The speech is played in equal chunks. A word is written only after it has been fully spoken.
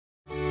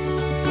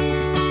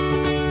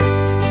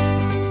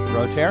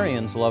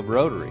Rotarians love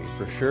Rotary,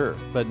 for sure.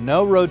 But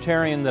no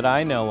Rotarian that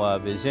I know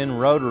of is in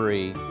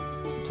Rotary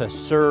to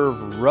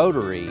serve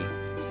Rotary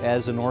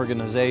as an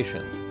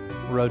organization.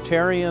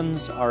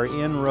 Rotarians are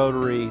in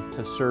Rotary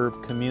to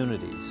serve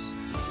communities,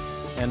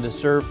 and to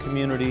serve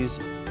communities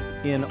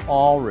in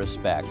all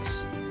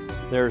respects.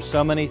 There are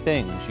so many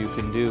things you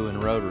can do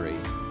in Rotary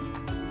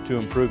to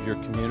improve your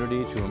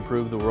community, to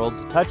improve the world,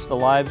 to touch the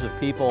lives of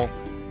people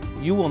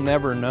you will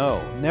never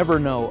know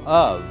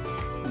of,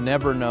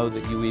 never know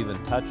that you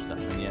even touch them,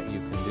 and yet you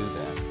can do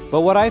that.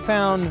 But what I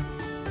found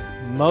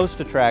most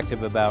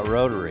attractive about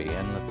Rotary,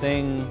 and the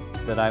thing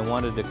that I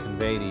wanted to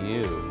convey to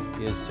you,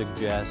 is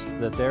suggest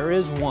that there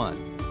is one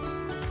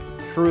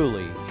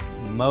truly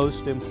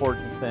most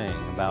important thing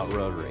about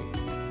Rotary.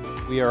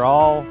 We are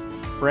all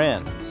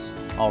friends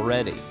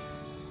already.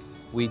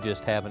 We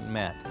just haven't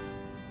met.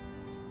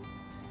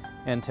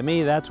 And to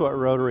me, that's what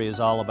Rotary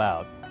is all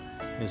about,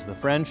 is the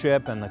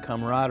friendship and the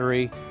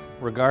camaraderie.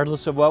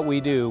 Regardless of what we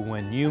do,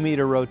 when you meet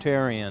a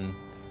Rotarian,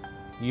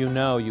 you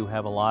know you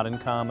have a lot in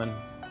common,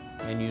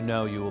 and you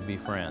know you will be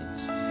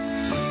friends.